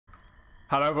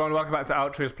Hello everyone, welcome back to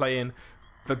Altreus playing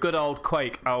the good old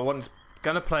Quake.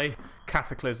 Gonna play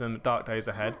Cataclysm Dark Days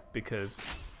Ahead because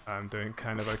I'm doing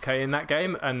kind of okay in that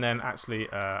game, and then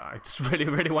actually I just really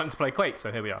wanted to play Quake,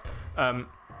 so here we are.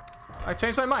 I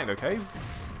changed my mind, okay?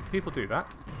 People do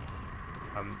that.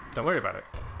 Don't worry about it,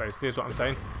 basically is what I'm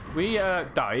saying. We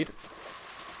died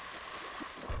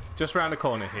just around the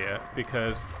corner here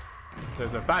because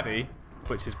there's a baddie,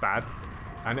 which is bad,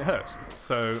 and it hurts.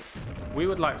 So we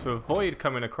would like to avoid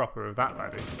coming a cropper of that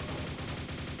baddie,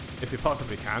 if we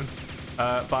possibly can,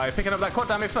 by picking up that quad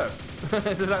damage first.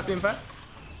 Does that seem fair?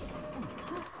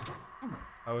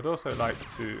 I would also like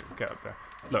to get up there.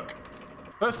 Look,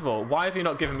 first of all, why have you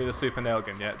not given me the super nail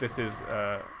gun yet? This is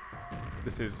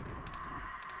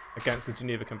against the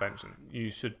Geneva Convention.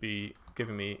 You should be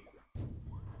giving me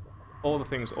all the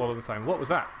things all of the time. What was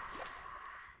that?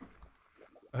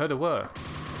 I heard a word.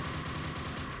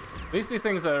 At least these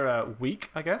things are weak,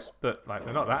 I guess, but like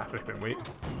they're not that flipping weak.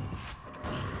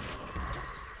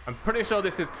 I'm pretty sure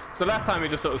this is... So last time we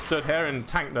just sort of stood here and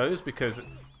tanked those because it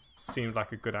seemed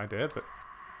like a good idea, but...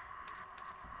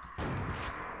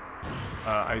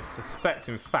 I suspect,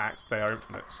 in fact, they are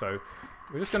infinite, so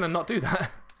we're just going to not do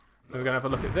that. We're going to have a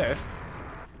look at this.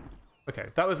 Okay,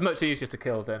 that was much easier to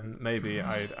kill than maybe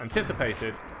I'd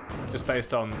anticipated, just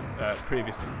based on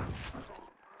previous...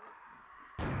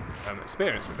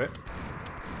 experience with it.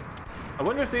 I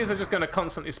wonder if these are just going to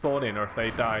constantly spawn in, or if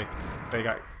they die, they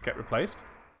get replaced.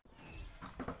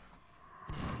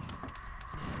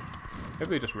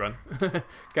 Maybe we just run.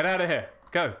 Get out of here.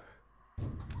 Go.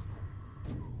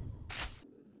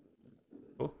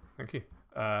 Oh, thank you.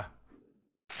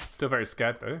 Still very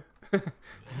scared though.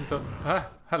 So,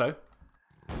 hello.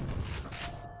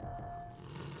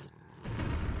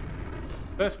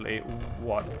 Firstly,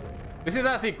 what? This is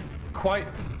actually quite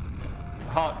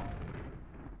hard.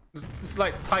 It's just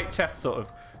like tight chest sort of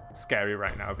scary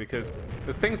right now because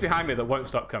there's things behind me that won't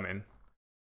stop coming.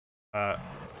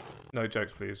 No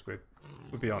jokes please, we're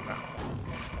beyond that.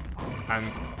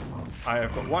 And I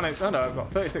have got one HP, oh no, I've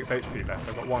got 36 HP left,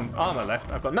 I've got 1 armor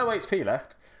left, I've got no HP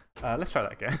left. Let's try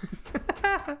that again.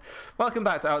 Welcome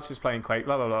back to Altreus playing Quake,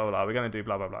 blah blah blah blah, we're gonna do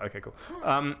blah blah blah, okay cool.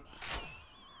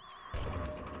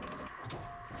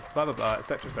 Blah blah blah,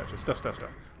 etc etc, stuff.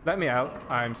 Let me out,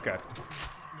 I'm scared.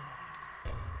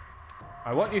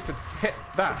 I want you to hit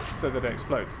that so that it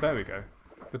explodes. There we go.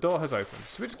 The door has opened.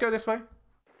 Should we just go this way?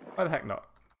 Why the heck not?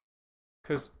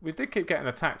 Because we did keep getting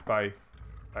attacked by,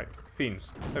 like,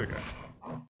 fiends. There we go.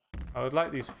 I would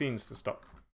like these fiends to stop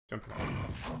jumping.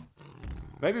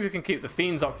 Maybe we can keep the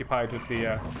fiends occupied with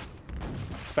the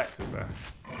spectres there.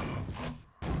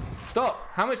 Stop!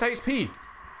 How much HP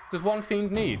does one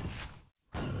fiend need?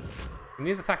 Can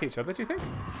these attack each other, do you think?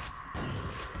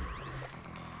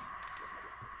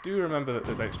 Do remember that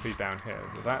there's HP down here,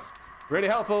 so that's really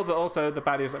helpful, but also the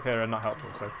baddies up here are not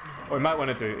helpful. So what we might want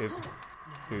to do is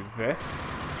do this,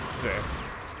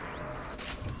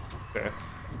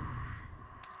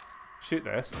 shoot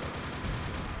this.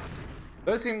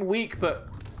 Those seem weak but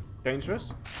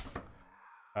dangerous.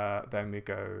 Then we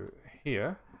go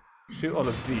here, shoot all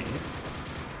of these.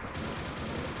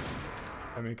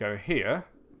 Then we go here.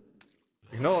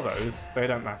 Ignore those, they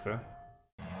don't matter.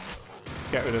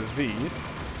 Get rid of these.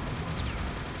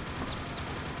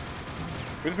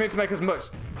 We just need to make as much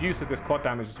use of this quad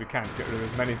damage as we can to get rid of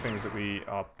as many things that we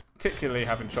are particularly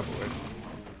having trouble with.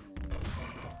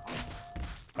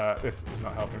 This is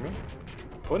not helping me.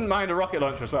 Wouldn't mind a rocket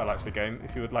launcher as well, actually, game,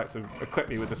 if you would like to equip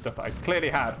me with the stuff that I clearly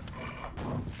had,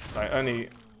 like, only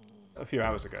a few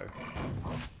hours ago.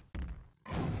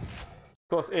 Of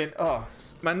course,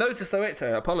 my nose is so itchy, I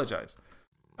apologise.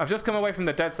 I've just come away from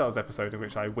the Dead Cells episode in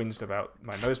which I whinged about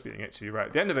my nose being itchy right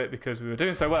at the end of it because we were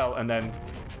doing so well and then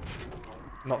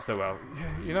not so well.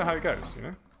 You know how it goes, you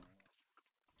know?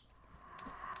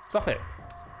 Stop it.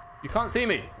 You can't see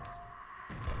me.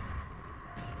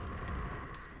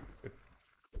 Good.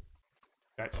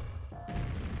 Nice.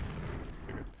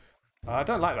 Good. I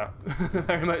don't like that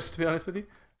very much, to be honest with you.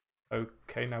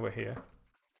 Okay, now we're here.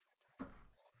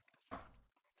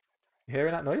 You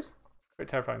hearing that noise? Very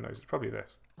terrifying noise. It's probably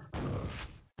this.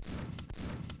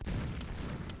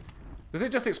 Does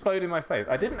it just explode in my face?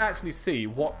 I didn't actually see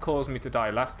what caused me to die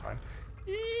last time.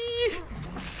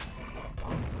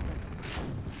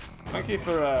 Thank you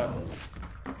for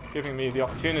giving me the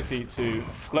opportunity to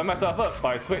blow myself up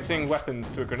by switching weapons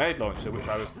to a grenade launcher, which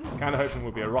I was kind of hoping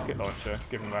would be a rocket launcher,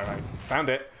 given where I found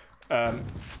it.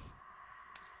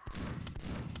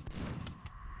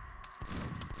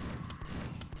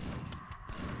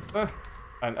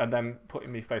 And then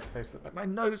putting me face to face with my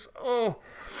nose. Oh!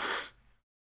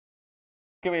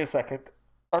 Give me a second.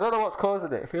 I don't know what's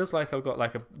causing it. It feels like I've got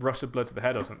like a rush of blood to the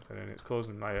head or something, and it's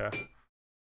causing my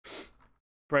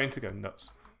brain to go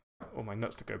nuts. Or my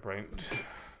nuts to go brain.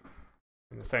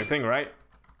 The same thing, right?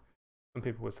 Some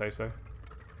people would say so.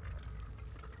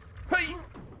 Hey!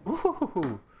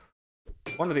 Ooh.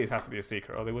 One of these has to be a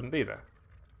secret, or they wouldn't be there.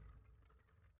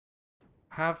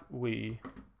 Have we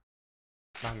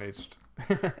managed?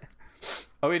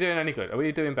 Are we doing any good? Are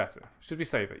we doing better? Should we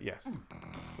save it? Yes.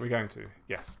 Are we going to?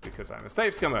 Yes, because I'm a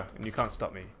save scummer, and you can't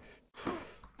stop me.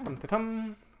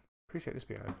 Tum-ta-tum. Appreciate this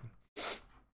being open.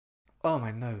 Oh,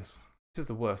 my nose. This is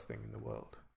the worst thing in the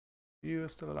world. You are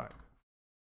still alive.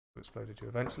 Who exploded you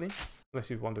eventually? Unless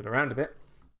you've wandered around a bit.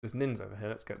 There's nins over here.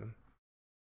 Let's get them.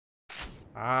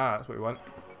 Ah, that's what we want.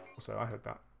 Also, I heard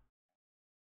that.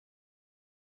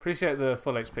 Appreciate the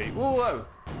full HP. Whoa!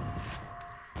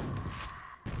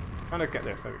 Trying to get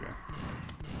this. There we go.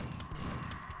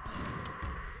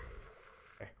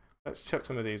 Okay, let's chuck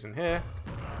some of these in here.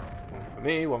 One for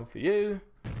me, one for you.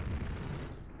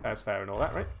 That's fair and all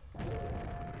that, right?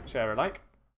 Share alike.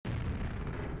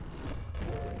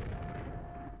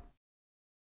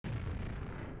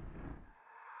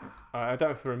 I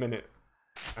don't for a minute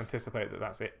anticipate that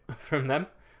that's it from them.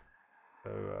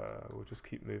 So we'll just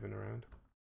keep moving around.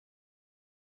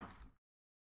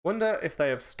 Wonder if they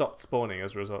have stopped spawning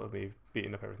as a result of me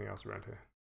beating up everything else around here.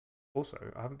 Also,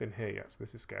 I haven't been here yet, so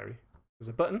this is scary. There's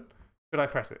a button. Should I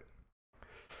press it?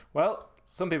 Well,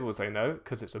 some people would say no,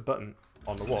 because it's a button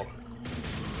on the wall.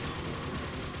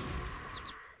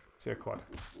 See a quad.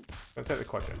 Don't take the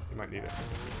quad yet. You might need it.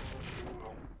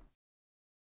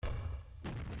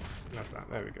 Enough that.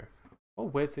 There we go. Oh,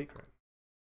 weird secret.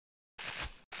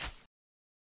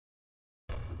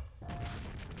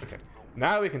 Okay.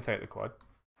 Now we can take the quad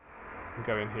and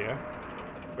go in here,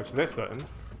 which this button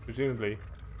presumably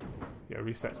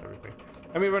resets everything.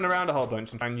 And we run around a whole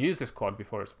bunch and try and use this quad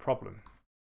before it's a problem.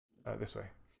 This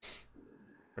way.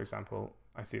 For example,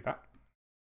 I see that.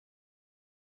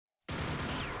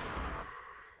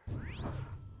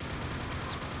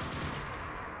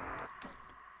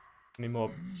 Any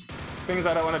more things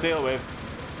I don't want to deal with,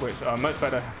 which are much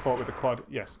better fought with a quad?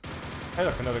 Yes. Hey,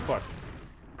 look, another quad.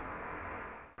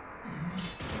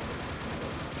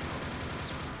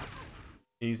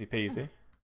 Easy peasy.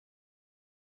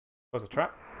 Was a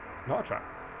trap? Not a trap.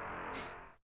 This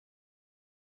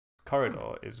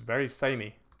corridor is very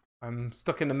samey. I'm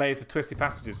stuck in a maze of twisty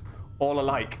passages, all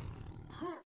alike.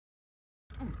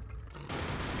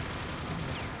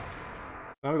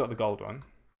 Now we've got the gold one.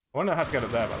 I wonder how to get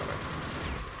up there, by the way.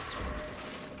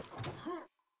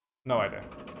 No idea.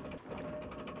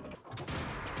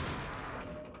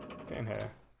 Get in here.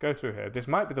 Go through here. This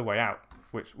might be the way out,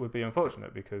 which would be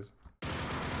unfortunate because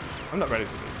I'm not ready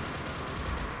to leave.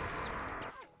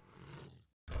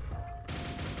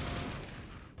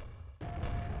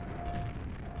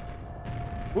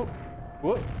 Whoop.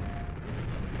 Whoop.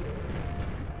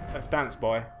 Let's dance,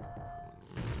 boy.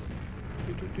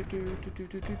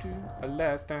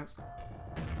 Let's dance.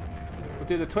 We'll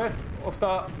do the twist or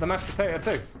start the mashed potato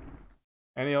too.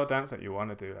 Any old dance that you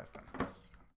want to do, let's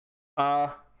dance.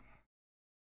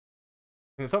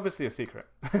 It's obviously a secret.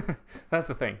 That's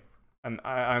the thing. And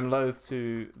I'm loath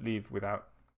to leave without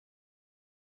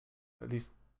at least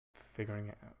figuring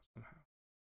it out somehow.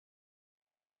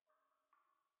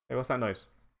 Hey, what's that noise? Is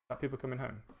that people coming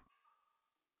home?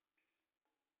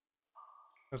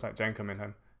 Looks like Jen coming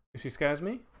home. If she scares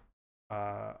me,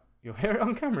 you'll hear it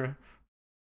on camera.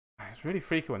 It's really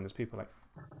freaky when there's people like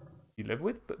you live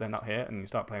with, but they're not here, and you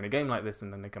start playing a game like this,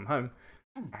 and then they come home,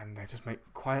 and they just make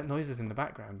quiet noises in the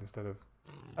background instead of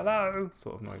hello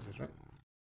sort of noises, right?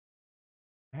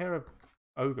 I hear a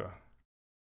ogre.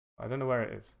 I don't know where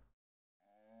it is.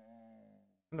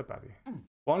 And a baddie.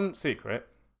 One secret.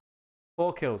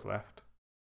 4 kills left.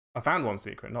 I found one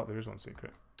secret. Not there is one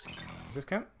secret. Does this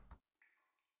count?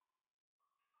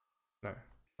 No.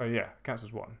 Oh yeah, it counts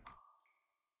as 1.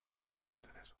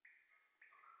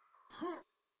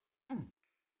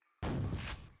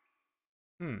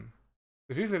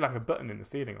 There's usually like a button in the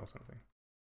ceiling or something.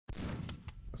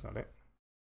 That's not it.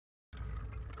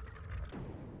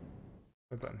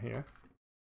 A button here.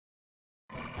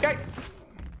 Yikes!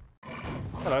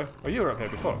 Hello. Oh, you were up here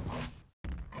before.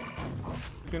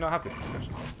 Did you not have this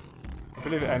discussion? I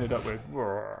believe it ended up with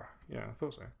roar. Yeah, I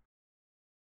thought so.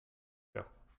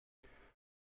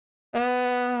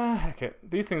 Yeah. Okay.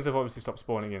 These things have obviously stopped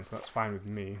spawning in, so that's fine with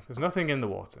me. There's nothing in the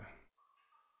water.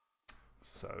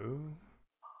 So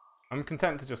I'm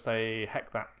content to just say,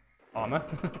 heck that armor.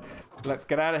 Let's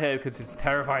get out of here because it's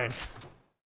terrifying.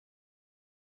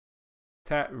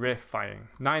 Terrifying.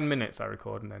 9 minutes I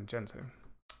record and then Jen's home.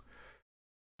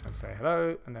 And say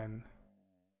hello, and then...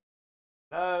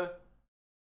 Hello?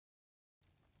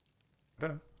 I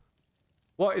don't know.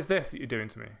 What is this that you're doing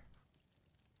to me?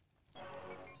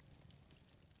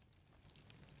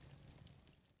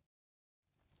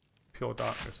 Pure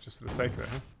darkness, just for the sake of it,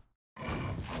 huh?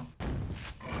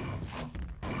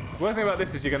 The worst thing about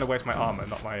this is you're going to waste my armor,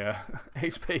 not my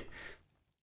HP.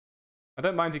 I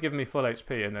don't mind you giving me full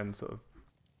HP and then sort of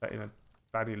letting a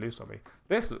baddie loose on me.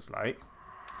 This looks like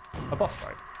a boss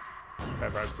fight, if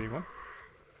ever I've seen one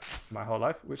in my whole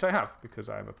life, which I have, because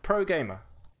I'm a pro gamer.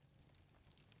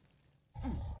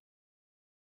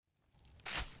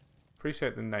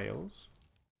 Appreciate the nails.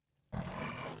 There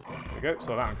we go,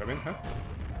 saw that one come in, huh?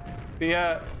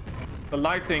 The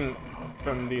lighting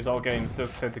from these old games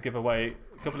does tend to give away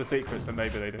a couple of secrets that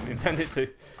maybe they didn't intend it to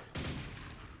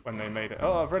when they made it.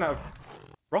 Oh, I've run out of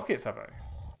rockets, have I?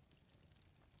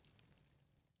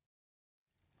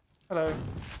 Hello.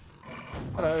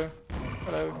 Hello.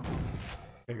 Hello.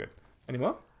 Very good. Any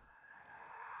more?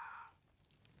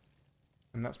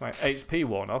 And that's my HP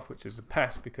worn off, which is a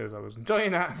pest because I was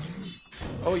enjoying that.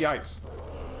 Oh, yikes.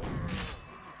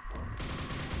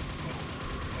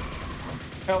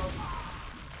 Help.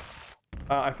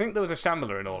 I think there was a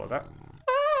shambler in all of that.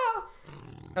 Ah!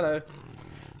 Hello.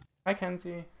 Hi,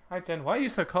 Kenzie. Hi, Jen. Why are you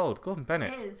so cold? Gordon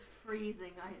Bennett. It is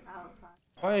freezing outside.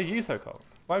 Why are you so cold?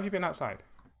 Why have you been outside?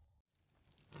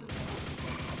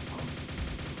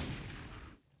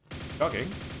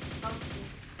 Dogging?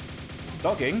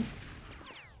 Dogging?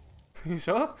 You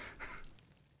sure?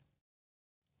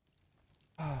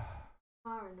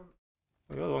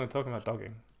 You're the one talking about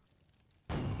dogging.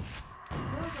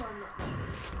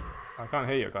 I can't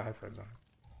hear you, I've got headphones on.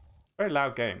 Very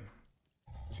loud game,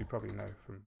 as you probably know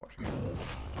from watching it.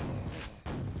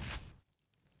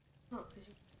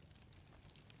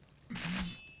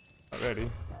 Not really,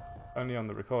 only on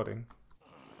the recording.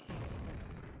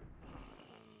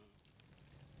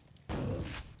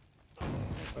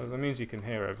 Well, that means you can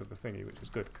hear over the thingy, which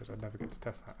is good, because I never get to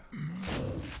test that.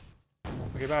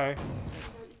 Okay, bye.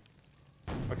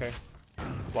 Okay.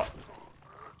 What?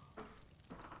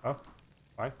 Oh?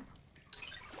 Why?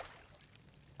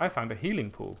 I found a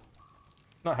healing pool.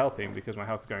 Not helping, because my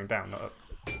health is going down, not up.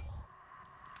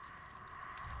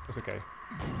 That's okay.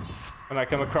 When I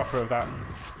come a cropper of that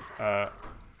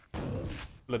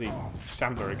bloody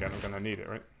shambler again, I'm going to need it,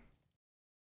 right?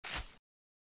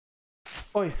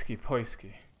 Oisky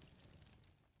poisky.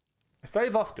 I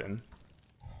save often,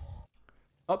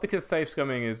 not because save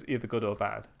scumming is either good or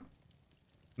bad,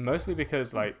 mostly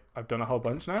because like I've done a whole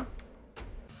bunch now,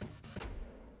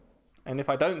 and if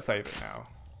I don't save it now,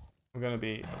 I'm going to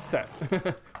be upset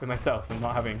with myself and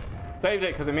not having saved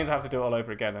it, because it means I have to do it all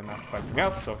over again and I have to find something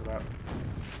else to talk about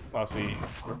whilst we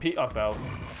repeat ourselves.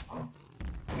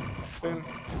 Boom.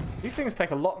 These things take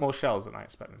a lot more shells than I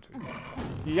expect them to.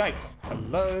 Yikes.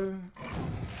 Hello.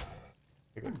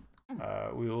 Very good.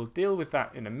 We will deal with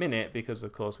that in a minute because,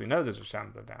 of course, we know there's a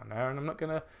shambler down there and I'm not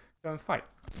going to go and fight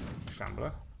a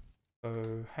shambler.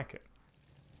 So, heck it.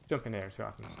 Jump in here and see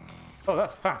what happens. Oh,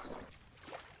 that's fast.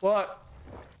 What?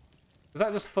 Is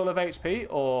that just full of HP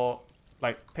or,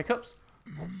 like, pickups?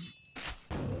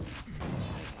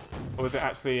 Or is it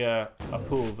actually a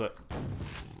pool that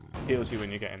heals you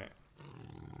when you get in it?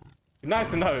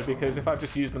 Nice to know, because if I've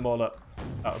just used them all up,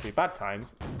 that would be bad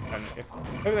times. And if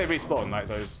maybe they respawn like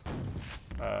those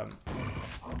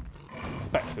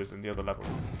spectres in the other level.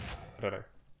 I don't know.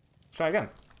 Let's try again.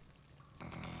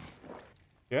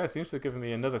 Yeah, it seems to have given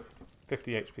me another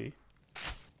 50 HP.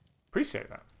 Appreciate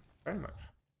that very much.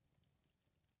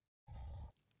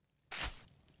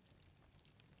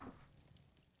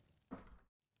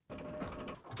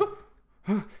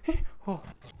 Oh.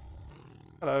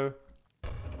 Hello.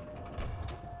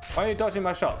 Why are you dodging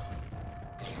my shots?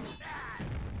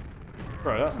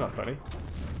 Bro, that's not funny.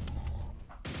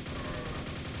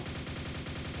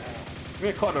 Give me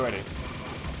a quad already.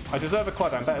 I deserve a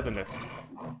quad, I'm better than this.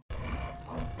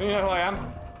 You know who I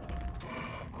am?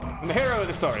 I'm the hero of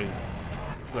the story.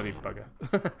 Bloody bugger.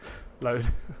 Load.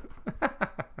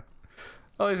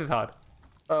 Oh, this is hard.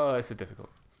 Oh, this is difficult.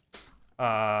 Where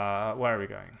are we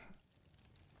going?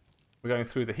 We're going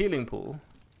through the healing pool,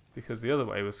 because the other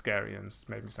way was scary and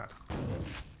made me sad.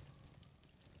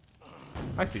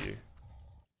 I see you.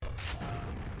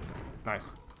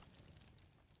 Nice.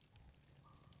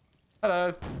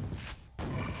 Hello.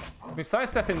 I mean,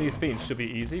 sidestepping these fiends should be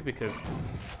easy because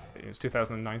it's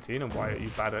 2019 and why are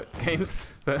you bad at games?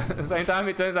 But at the same time,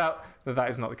 it turns out that that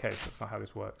is not the case. That's not how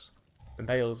this works. The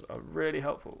nails are really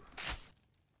helpful.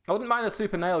 I wouldn't mind a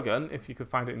super nail gun if you could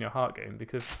find it in your heart game,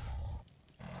 because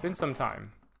it's been some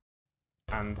time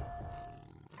and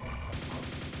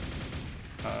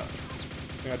I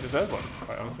think I deserve one,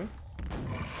 quite honestly.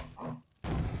 I'm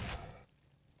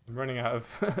running out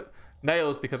of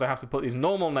nails because I have to put these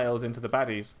normal nails into the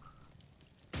baddies.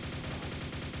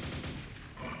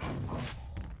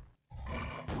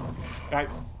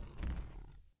 Yikes.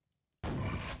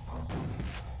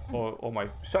 Or my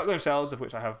shotgun shells, of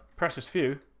which I have precious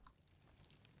few.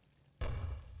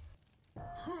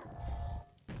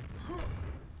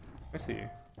 I see you.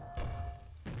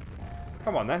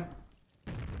 Come on then.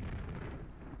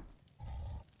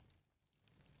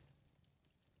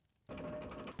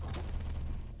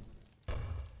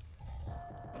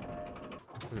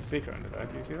 There's a secret under there,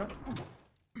 do you see that?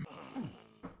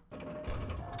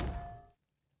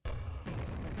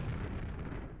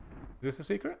 Is this a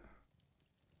secret?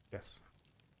 Yes.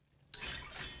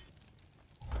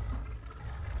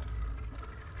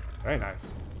 Very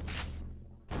nice.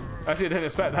 Actually, I didn't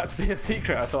expect that to be a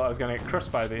secret. I thought I was going to get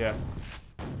crushed by the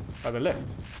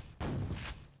lift.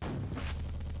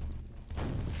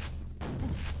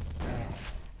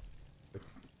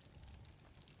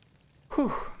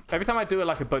 Whew. Every time I do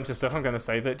like a bunch of stuff, I'm going to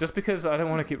save it, just because I don't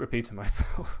want to keep repeating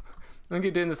myself. I'm going to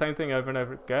keep doing the same thing over and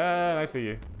over again. I see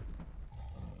you.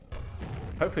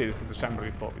 Hopefully this is a shambler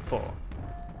we fought before,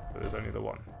 but there's only the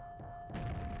one.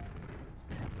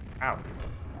 Ow.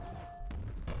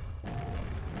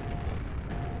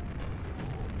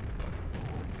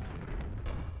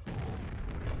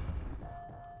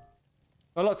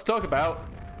 A lot to talk about.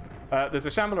 There's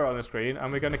a shambler on the screen,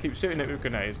 and we're going to keep shooting it with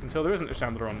grenades until there isn't a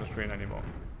shambler on the screen anymore.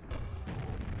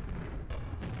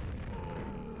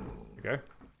 There we go.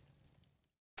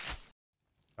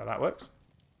 How that works.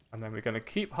 And then we're going to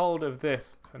keep hold of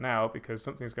this for now because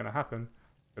something's going to happen.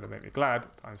 It's going to make me glad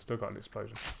I've still got an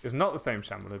explosion. It's not the same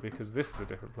shambler because this is a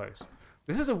different place.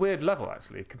 This is a weird level,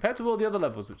 actually, compared to all the other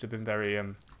levels, which have been very... I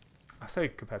say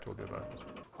compared to all the other levels.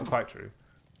 Not quite true.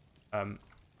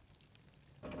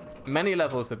 Many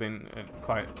levels have been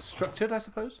quite structured, I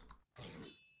suppose.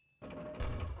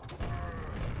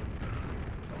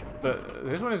 But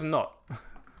this one is not.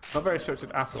 Not very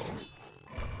structured at all.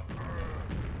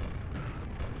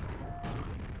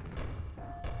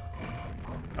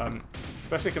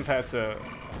 Especially compared to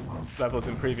levels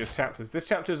in previous chapters. This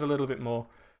chapter is a little bit more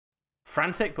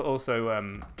frantic, but also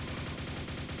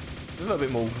it's a little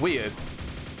bit more weird.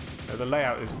 The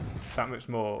layout is that much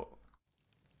more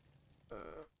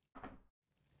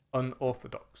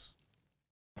unorthodox.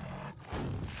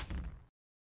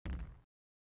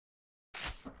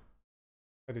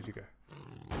 Where did you go?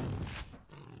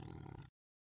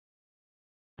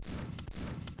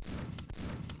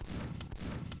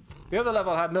 The other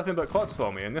level had nothing but quads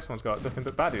for me, and this one's got nothing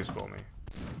but baddies for me.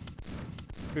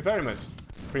 It'd be very much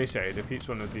appreciated if each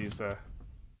one of these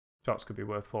shots could be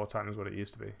worth 4 times what it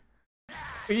used to be.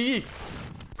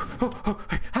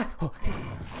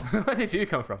 Where did you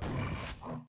come from?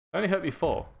 I only hurt me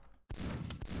 4.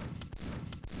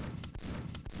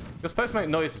 You're supposed to make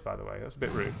noises, by the way. That's a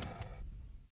bit rude.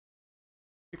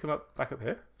 You come up, back up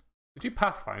here? Did you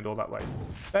pathfind all that way?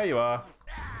 There you are.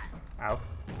 Ow.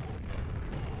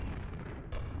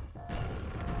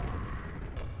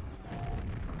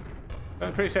 I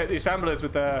appreciate these shamblers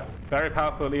with their very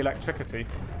powerful electricity.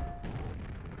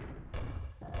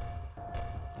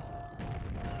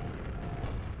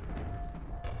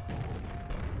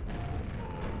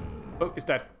 Oh, it's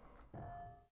dead.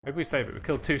 Maybe we save it. We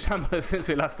killed 2 shamblers since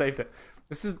we last saved it.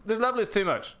 This level is too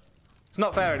much. It's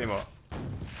not fair anymore.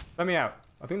 Let me out.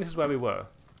 I think this is where we were.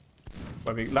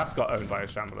 When we last got owned by a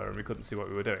shambler and we couldn't see what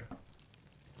we were doing.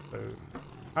 So,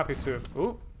 happy to have...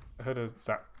 Ooh, I heard a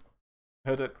zap. I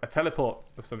heard a teleport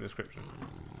of some description.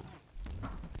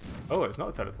 Oh, it's not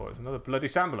a teleport. It's another bloody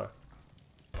shambler.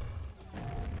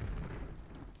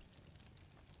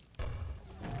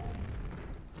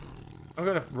 I'm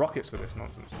going to have rockets with this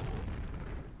nonsense.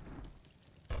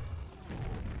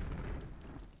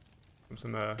 Put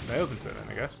some nails into it then,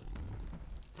 I guess.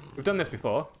 We've done this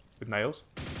before with nails.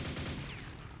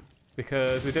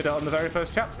 Because we did it on the very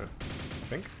first chapter, I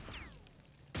think.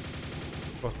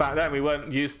 Of course, back then we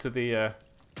weren't used to the...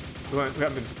 we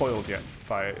hadn't been spoiled yet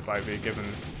by being given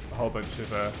a whole bunch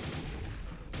of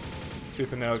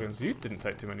super nail guns. You didn't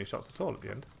take too many shots at all at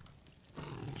the end.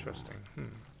 Interesting.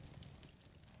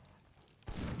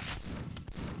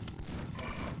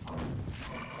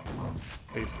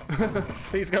 Please.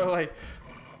 Please go away.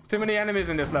 There's too many enemies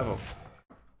in this level.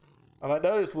 I'm like,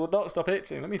 those will not stop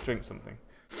itching. Let me drink something.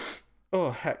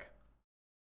 Oh, heck.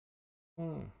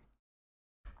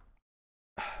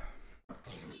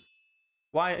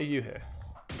 Why are you here?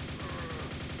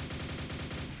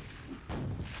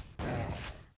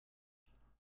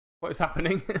 What is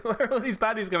happening? Where are all these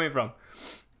baddies coming from?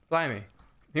 Blimey.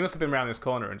 He must have been around this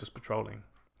corner and just patrolling.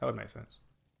 That would make sense.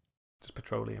 Just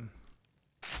petroleum.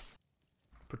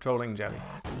 Patrolling jelly.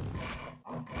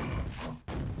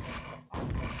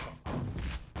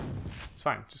 It's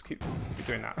fine. Just keep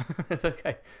doing that. It's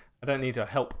okay. I don't need your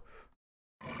help.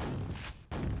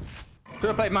 Should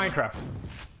have played Minecraft.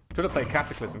 Should have played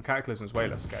Cataclysm. Cataclysm's way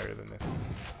less scary than this.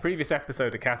 Previous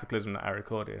episode of Cataclysm that I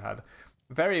recorded had a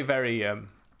very, very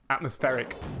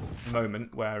atmospheric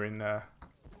moment wherein... oh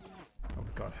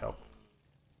God, help.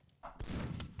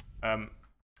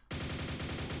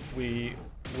 We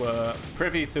were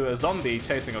privy to a zombie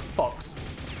chasing a fox.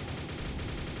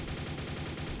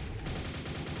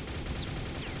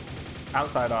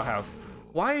 Outside our house.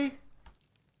 Why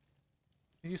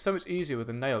are you so much easier with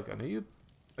a nail gun? Are you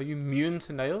immune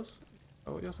to nails? Is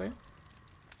that what you're saying?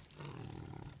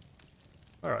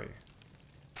 Where are you?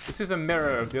 This is a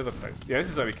mirror of the other place. Yeah, this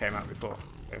is where we came out before.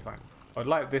 Okay, fine. I'd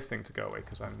like this thing to go away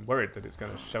because I'm worried that it's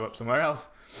going to show up somewhere else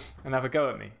and have a go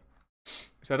at me.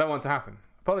 Which I don't want to happen.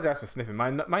 Apologise for sniffing.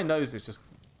 My nose is just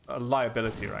a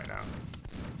liability right now.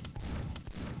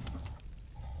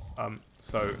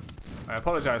 So I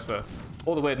apologise for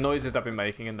all the weird noises I've been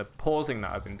making and the pausing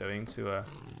that I've been doing to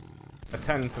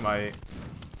attend to my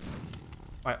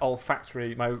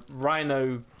olfactory, my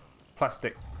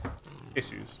rhinoplastic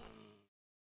issues.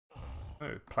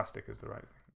 Oh, plastic is the right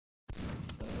thing.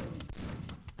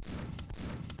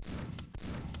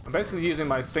 I'm basically using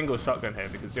my single shotgun here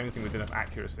because it's the only thing with enough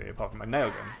accuracy apart from my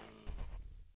nail gun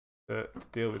to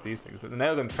deal with these things. But the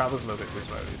nail gun travels a little bit too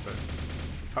slowly, so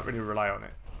can't really rely on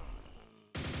it.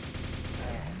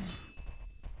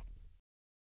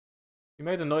 You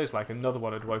made a noise like another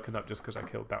one had woken up just because I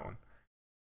killed that one.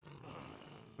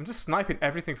 I'm just sniping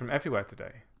everything from everywhere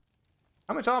today.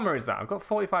 How much armor is that? I've got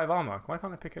 45 armor. Why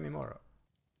can't I pick any more up?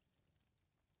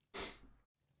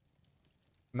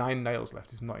 9 nails left.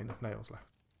 There's not enough nails left.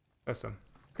 There's some.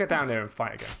 Let's get down there and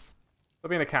fight again. Stop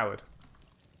being a coward.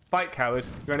 Fight, coward.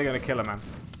 You're only going to kill a man.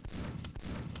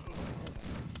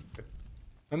 Good.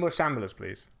 No more shamblers,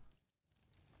 please.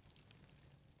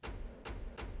 I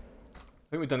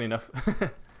think we've done enough.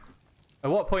 At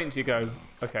what point do you go,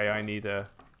 okay, I need a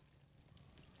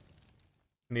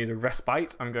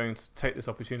respite. I'm going to take this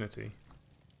opportunity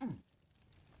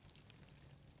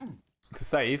to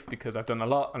save because I've done a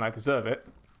lot and I deserve it.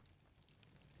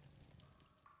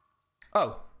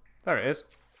 Oh, there it is.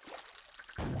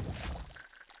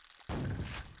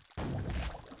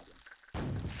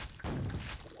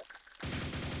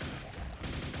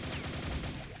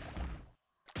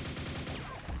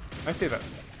 I see that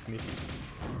sneaky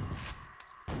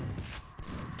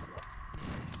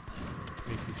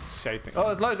shade thing. Oh,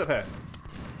 there's loads up here.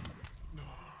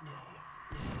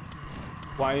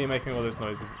 Why are you making all those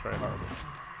noises? It's very horrible.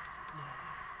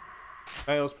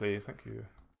 Nails, please. Thank you.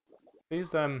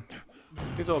 These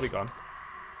all be gone.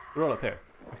 They're all up here.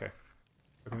 Okay.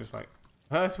 I can just like...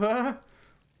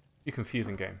 You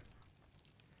confusing game.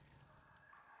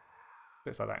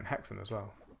 Bits like that in Hexen as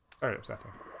well. Very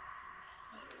upsetting.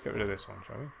 Get rid of this one,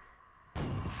 shall we?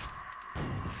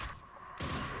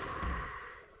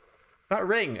 That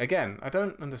ring, again, I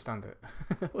don't understand it.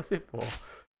 What's it for?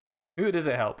 Who does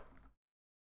it help?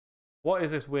 What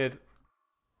is this weird...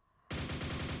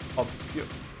 obscure...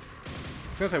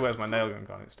 I was going to say, where's my nail gun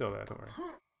gone? It's still there, don't worry.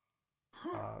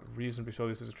 Reasonably sure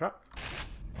this is a trap.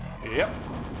 Yep.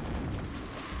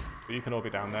 But you can all be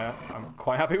down there. I'm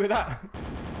quite happy with that.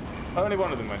 Only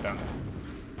one of them went down there.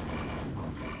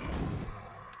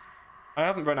 I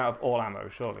haven't run out of all ammo,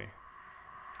 surely.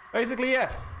 Basically,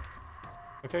 yes.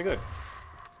 Okay, good.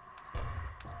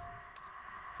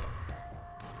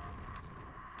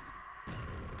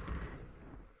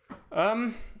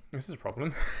 This is a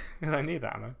problem. I need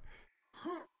that ammo.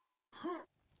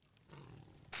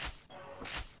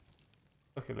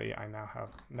 Luckily, I now have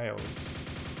nails.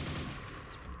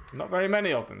 Not very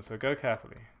many of them, so go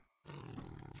carefully.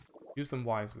 Use them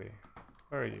wisely.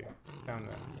 Where are you? Down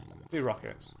there. Do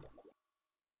rockets.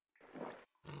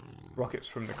 Rockets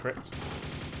from the crypt.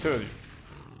 There's 2 of you.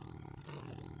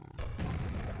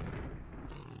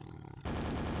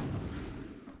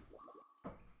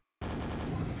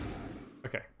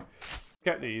 Okay.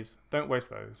 Get these. Don't waste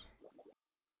those.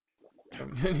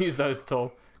 Don't use those at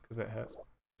all, because it hurts.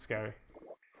 It's scary.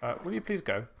 Will you please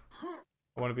go?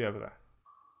 I want to be over there.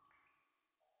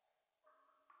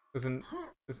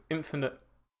 There's infinite...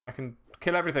 I can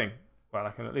kill everything. Well,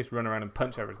 I can at least run around and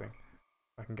punch everything.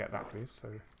 I can get that, please. So,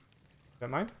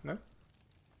 don't mind? No?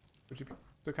 Would you be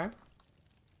so kind?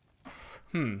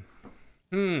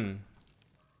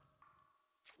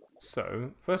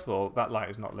 So, first of all, that light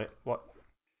is not lit. What?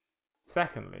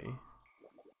 Secondly,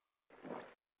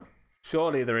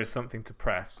 surely there is something to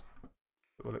press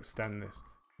that will extend this.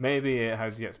 Maybe it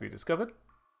has yet to be discovered.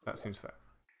 That seems fair.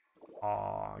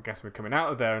 I guess we're coming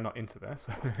out of there and not into there.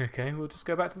 So, okay, we'll just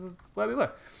go back to where we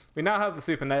were. We now have the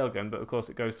super nail gun, but of course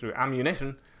it goes through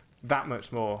ammunition that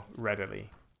much more readily.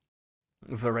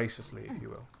 Voraciously, if you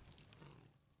will.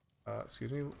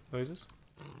 Excuse me, noises?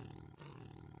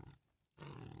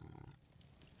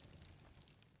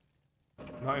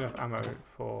 Not enough ammo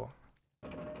for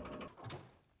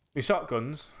the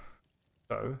shotguns,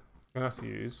 so I'm going to have to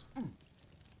use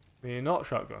the not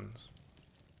shotguns.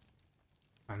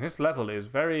 And this level is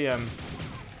very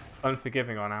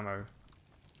unforgiving on ammo.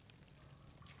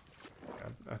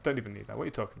 I don't even need that. What are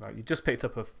you talking about? You just picked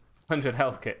up a 100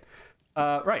 health kit.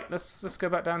 Right, let's go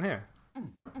back down here.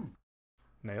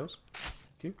 Nails.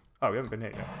 Thank you. Oh, we haven't been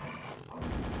here yet.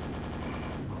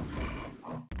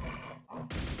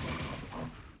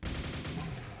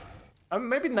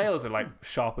 Maybe nails are like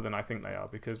sharper than I think they are,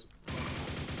 because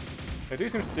they do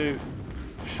seem to do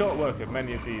short work of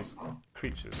many of these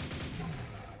creatures.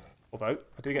 Although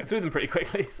I do get through them pretty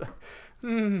quickly, so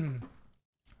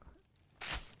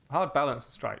hard balance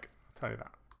to strike. I'll tell you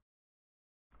that.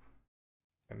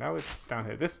 And now we're down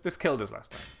here. This killed us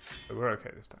last time, so we're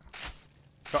okay this time.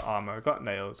 Got armor, got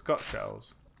nails, got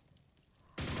shells.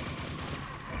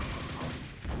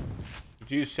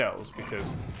 We'd use shells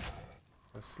because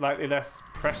they're slightly less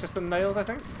precious than nails, I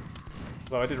think.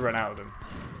 Although I did run out of them.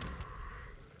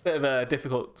 Bit of a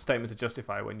difficult statement to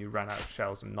justify when you ran out of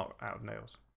shells and not out of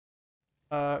nails.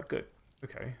 Good.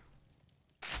 Okay.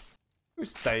 We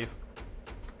should save.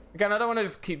 Again, I don't want to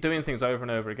just keep doing things over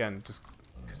and over again, just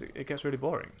because it gets really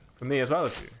boring. For me as well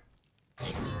as you.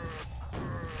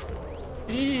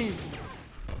 Eee!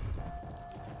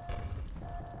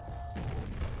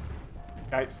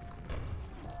 Yikes.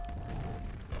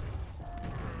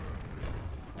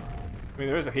 I mean,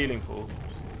 there is a healing pool.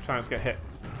 Just try not to get hit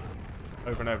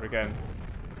over and over again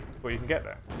before you can get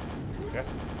there.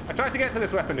 Yes. I tried to get to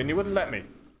this weapon and you wouldn't let me.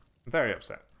 I'm very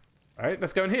upset. Alright,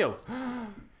 let's go and heal.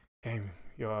 Game,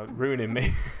 you're ruining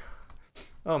me.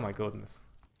 Oh my goodness.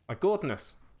 My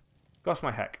goodness. Gosh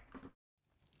my heck.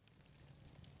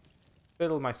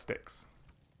 Fiddle my sticks.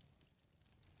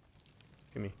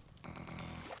 Gimme.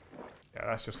 Yeah,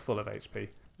 that's just full of HP.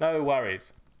 No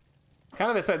worries. Kind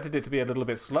of expected it to be a little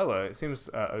bit slower. It seems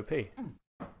OP.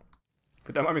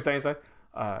 But don't mind me saying so.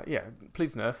 Yeah,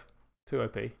 please nerf. Too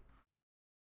OP.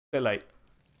 Bit late.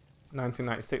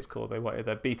 1996 core, they wanted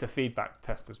their beta feedback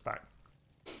testers back.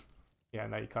 Yeah,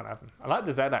 no, you can't have them. I like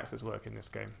the Z-axis work in this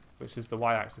game, which is the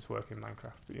Y-axis work in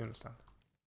Minecraft, but you understand.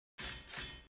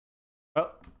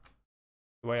 Well,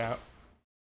 the way out.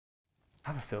 I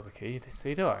have a silver key,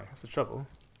 see, do I? That's the trouble.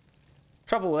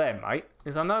 Trouble there, mate,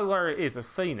 is I know where it is, I've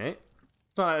seen it.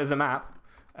 It's not like there's a map,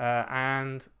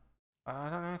 and I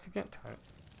don't know how to get to it.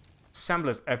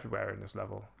 Shamblers everywhere in this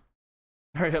level.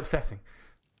 Very upsetting.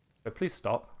 So please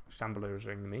stop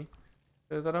shamblersing me,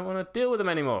 because I don't want to deal with them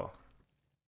anymore.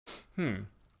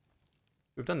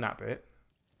 We've done that bit.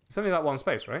 It's only that one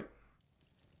space, right?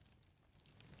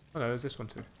 Oh no, there's this one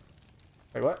too.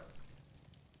 Wait, what?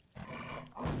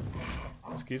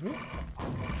 Excuse me?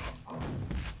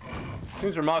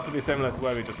 Seems remarkably similar to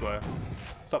where we just were.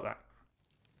 Stop that.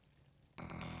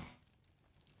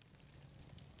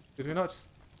 Did we not just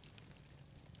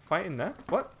fight in there?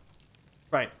 What?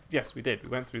 Right, yes, we did. We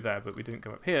went through there, but we didn't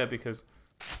come up here because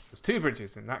there's two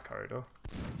bridges in that corridor.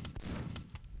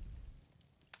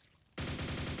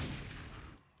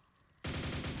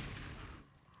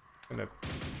 I'm going to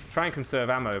try and conserve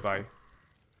ammo by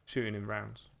shooting in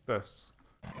rounds, bursts.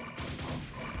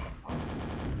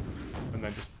 And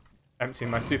then just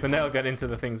emptying my super nail gun into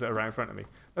the things that are right in front of me.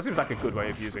 That seems like a good way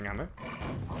of using ammo.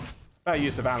 Better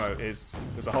use of ammo is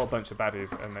there's a whole bunch of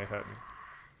baddies and they hurt me.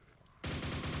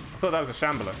 I thought that was a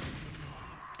shambler.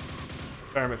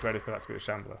 Very much ready for that to be a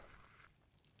shambler.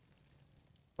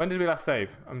 When did we last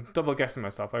save? I'm double guessing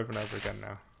myself over and over again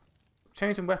now.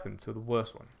 Changing weapon to the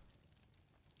worst one.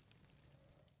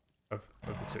 Of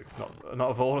the two. Not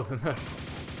of all of them.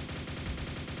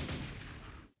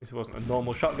 This wasn't a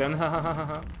normal shotgun.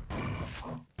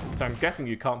 So I'm guessing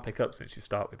you can't pick up since you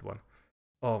start with one.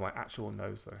 Oh, my actual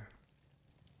nose though.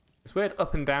 It's weird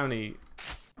up and downy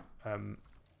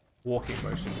walking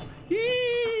motion.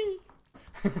 See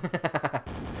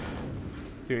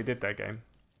what you did there, game?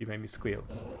 You made me squeal.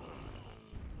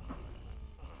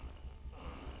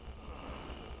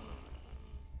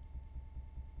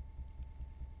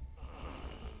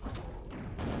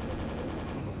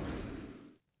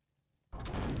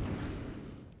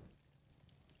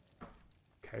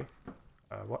 Okay.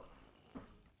 What?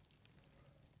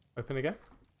 Open again.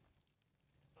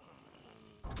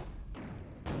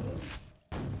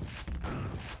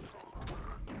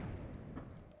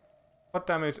 What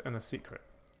damage and a secret?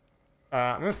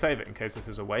 I'm going to save it in case this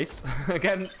is a waste.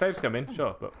 Again, saves come in,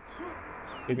 sure, but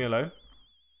leave me alone.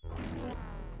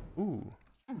 Ooh.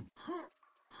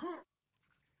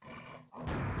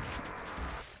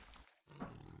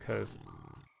 Because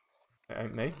it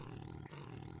ain't me.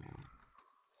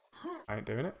 I ain't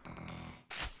doing it.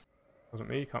 Wasn't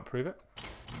me, you can't prove it.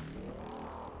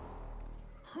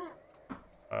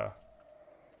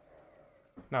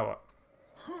 Now what?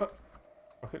 Oh,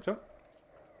 rocket jump?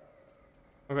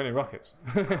 I've got any rockets.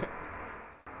 Yeah,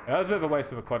 that was a bit of a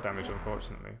waste of a quad damage,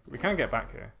 unfortunately. But we can get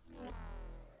back here.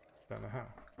 Don't know how.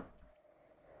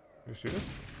 Just shoot us?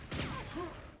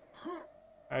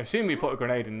 I assume we put a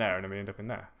grenade in there and then we end up in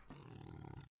there.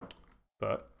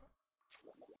 But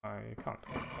I can't.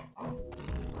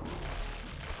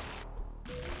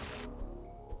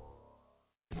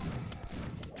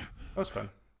 That was fun.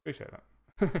 Appreciate that.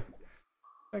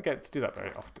 Don't get to do that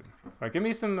very often. Right, give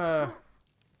me some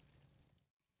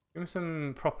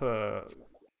proper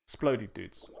explodey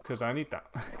dudes, because I need that.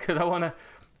 Because I wanna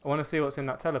see what's in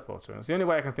that teleporter. And it's the only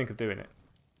way I can think of doing it.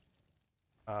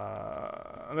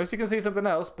 Unless you can see something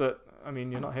else, but I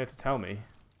mean, you're not here to tell me.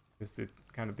 Is the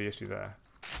kind of the issue there?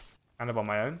 Kind of on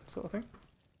my own, sort of thing.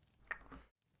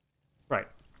 Right.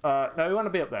 No, we want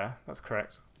to be up there. That's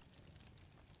correct.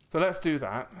 So let's do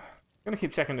that. I'm going to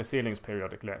keep checking the ceilings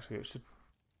periodically, actually. It should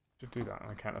do that on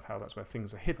account of how that's where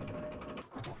things are hidden.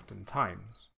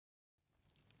 Oftentimes.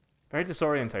 Very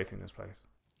disorientating, this place.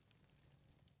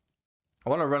 I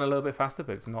want to run a little bit faster,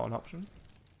 but it's not an option.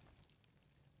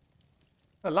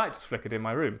 The light just flickered in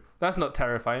my room. That's not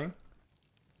terrifying.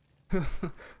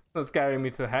 Not scaring me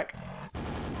to heck.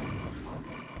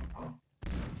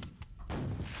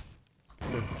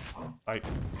 Because, like,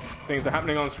 things are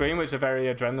happening on screen which are very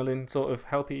adrenaline sort of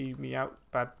helpy me out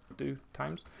bad do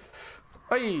times.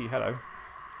 Hey, hello.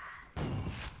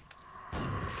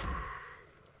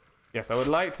 Yes, I would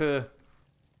like to...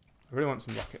 I really want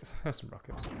some rockets. There's some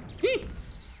rockets. Hee!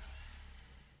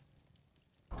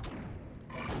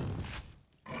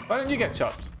 Why don't you get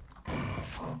chopped?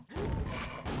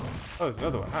 Oh, there's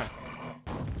another one. Hi.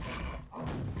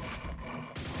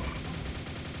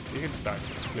 You can just die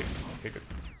completely. Okay, good.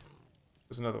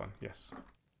 There's another one. Yes.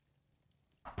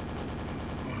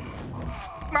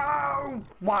 No!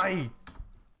 Why?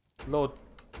 Lord,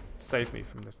 save me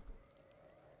from this.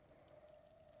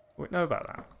 Wait, know about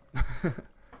that. I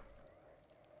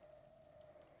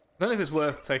don't know if it's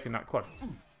worth taking that quad.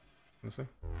 Honestly.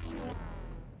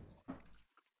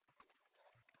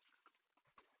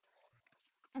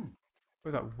 What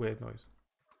was that weird noise?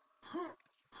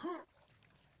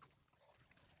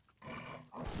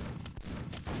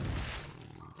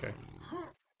 Okay.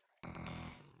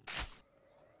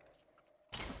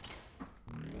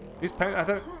 These I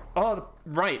don't... Oh,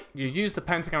 right. You use the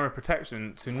pentagram of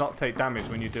protection to not take damage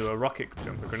when you do a rocket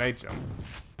jump, a grenade jump.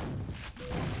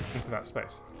 Into that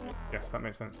space. Yes, that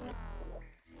makes sense.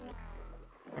 I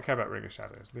don't care about Ring of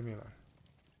Shadows. Leave me alone.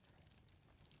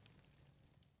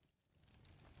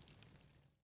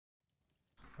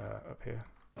 Up here.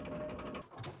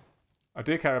 I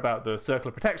do care about the circle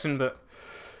of protection, but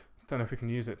don't know if we can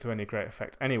use it to any great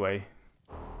effect. Anyway,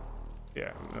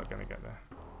 yeah, I'm not going to get there.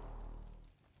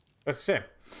 That's a shame.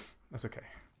 That's okay.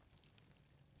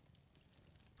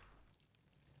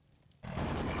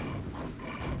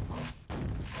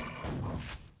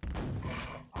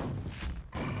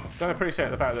 Don't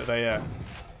appreciate the fact that they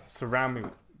surround me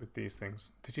with these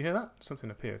things. Did you hear that?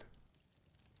 Something appeared.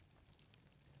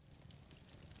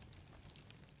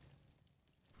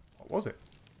 What was it?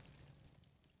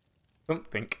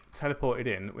 Something teleported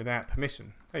in without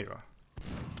permission. There you are. I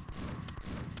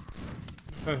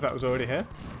don't know if that was already here.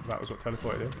 That was what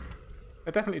teleported in.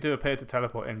 They definitely do appear to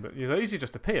teleport in, but they usually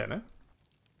just appear, no?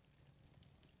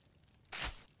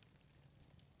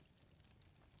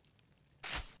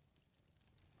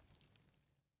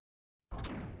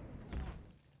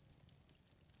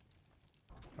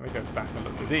 Let me go back and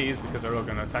look for these because they're all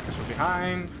going to attack us from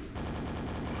behind.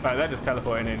 Right, they're just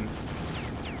teleporting in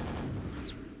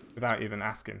without even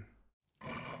asking.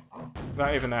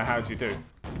 Without even know how do you do.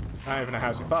 I don't even know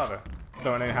how's your father. I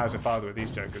don't want any how's your father with these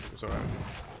jokers. It's alright.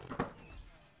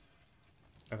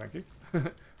 No, thank you.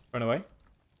 Run away.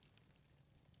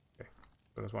 Okay,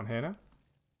 so there's one here now.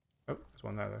 Oh, there's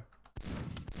one there though.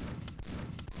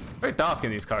 Very dark in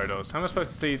these corridors. How am I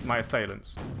supposed to see my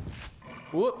assailants?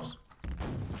 Whoops.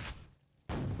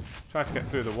 Try to get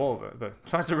through the wall.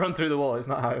 Try to run through the wall is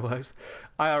not how it works.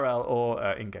 IRL or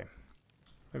in-game.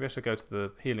 Maybe I should go to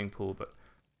the healing pool, but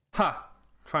Ha!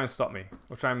 Try and stop me.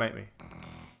 Or try and make me.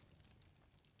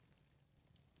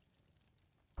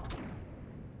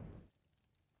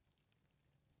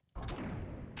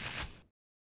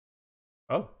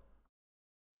 Oh.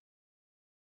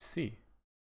 See.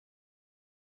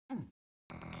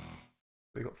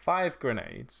 We've got 5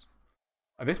 grenades.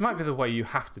 And this might be the way you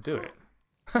have to do it.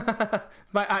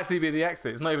 This might actually be the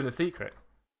exit. It's not even a secret.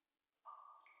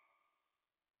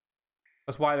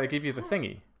 That's why they give you the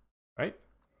thingy, right?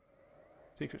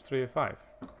 Secrets 3 of 5.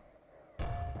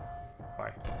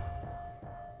 Why?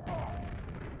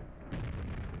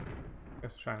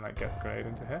 Guess try and like get the grenade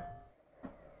into here.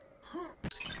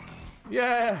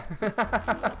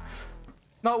 Yeah!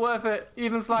 Not worth it,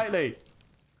 even slightly.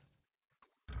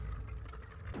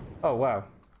 Oh wow.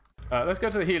 Let's go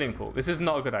to the healing pool. This is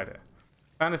not a good idea.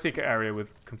 Found a secret area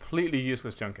with completely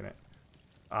useless junk in it.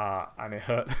 And it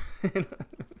hurt.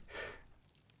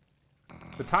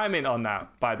 The timing on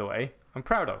that, by the way, I'm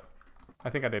proud of. I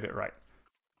think I did it right.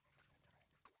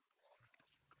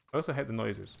 I also hate the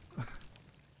noises.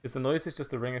 Is the noises just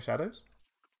the ring of shadows?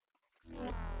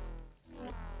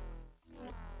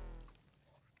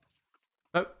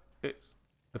 Nope, it's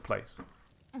the place.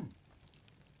 I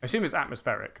assume it's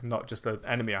atmospheric, not just an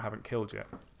enemy I haven't killed yet.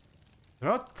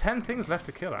 There are 10 things left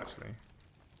to kill, actually.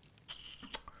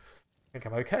 I think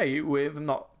I'm okay with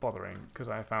not bothering, because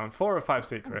I found 4 or 5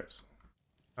 secrets.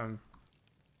 I'm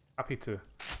happy to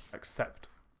accept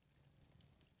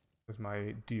as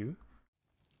my due.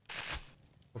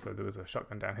 Also, there was a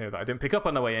shotgun down here that I didn't pick up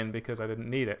on the way in because I didn't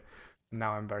need it.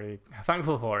 Now I'm very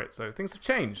thankful for it. So things have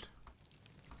changed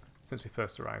since we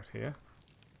first arrived here.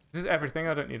 This is everything.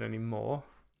 I don't need any more.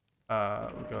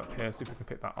 We'll go up here, see if we can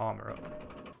pick that armor up.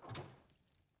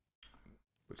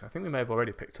 Which I think we may have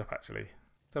already picked up, actually.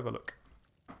 Let's have a look.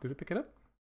 Did we pick it up?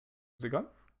 Is it gone?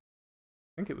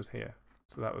 I think it was here.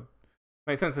 So that would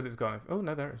make sense that it's gone. Oh,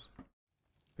 no, there it is.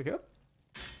 Pick it up?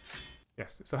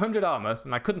 Yes, it's 100 armor,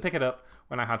 and I couldn't pick it up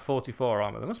when I had 44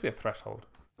 armor. There must be a threshold.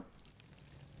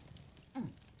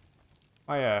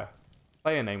 My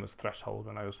player name was Threshold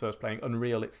when I was first playing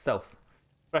Unreal itself.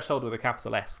 Threshold with a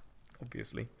capital S,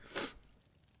 obviously.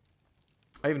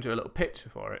 I even drew a little picture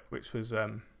for it, which was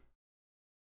it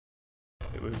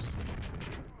was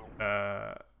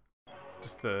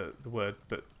just the word,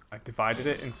 but I divided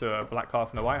it into a black half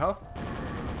and a white half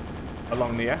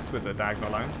along the S with a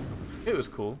diagonal line. It was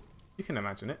cool. You can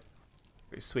imagine it.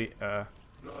 Pretty sweet,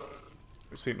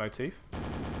 sweet motif.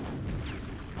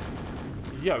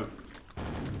 Yo,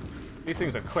 these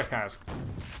things are quick as.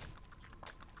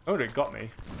 Oh, it got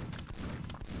me.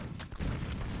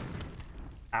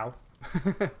 Ow.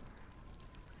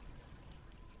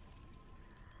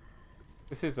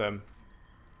 This is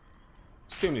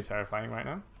extremely terrifying right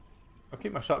now. I'll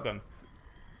keep my shotgun.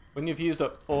 When you've used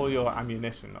up all your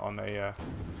ammunition on a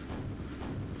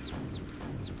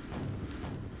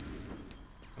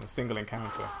single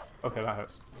encounter. Okay, that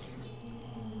hurts.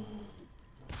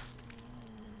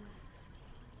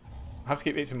 I have to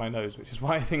keep itching my nose, which is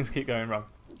why things keep going wrong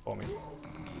for me.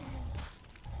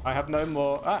 I have no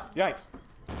more... Ah, yikes!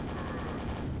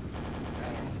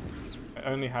 I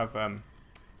only have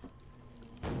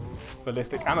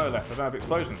ballistic ammo left. I don't have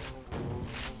explosions.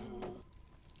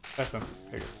 There's some.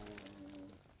 Here you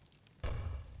go.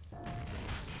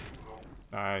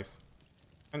 Nice.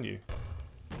 And you.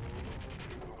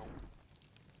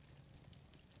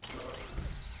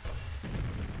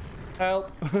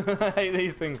 Help! I hate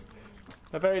these things.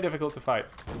 They're very difficult to fight.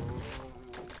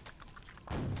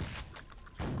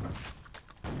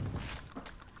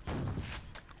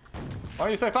 Why are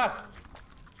you so fast?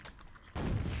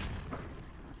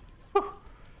 Whew.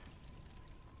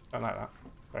 Don't like that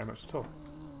very much at all,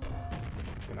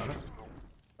 being honest.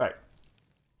 Right.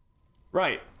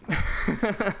 Right.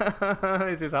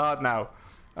 This is hard now.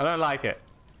 I don't like it.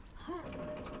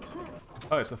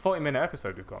 Oh, it's a 40-minute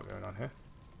episode we've got going on here.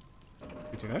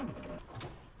 Did you know?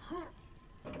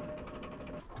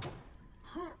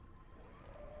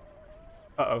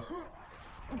 Uh-oh.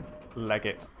 Leg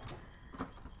it.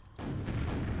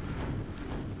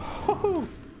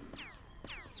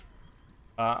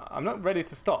 I'm not ready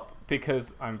to stop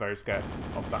because I'm very scared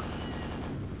of that.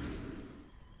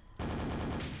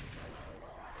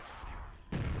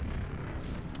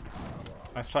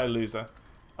 Let's try loser.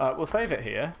 We'll save it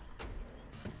here.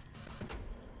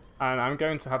 And I'm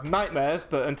going to have nightmares,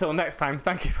 but until next time,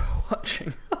 thank you for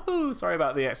watching. Sorry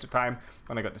about the extra time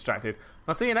when I got distracted.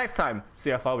 I'll see you next time.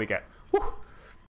 See how far we get. Woo!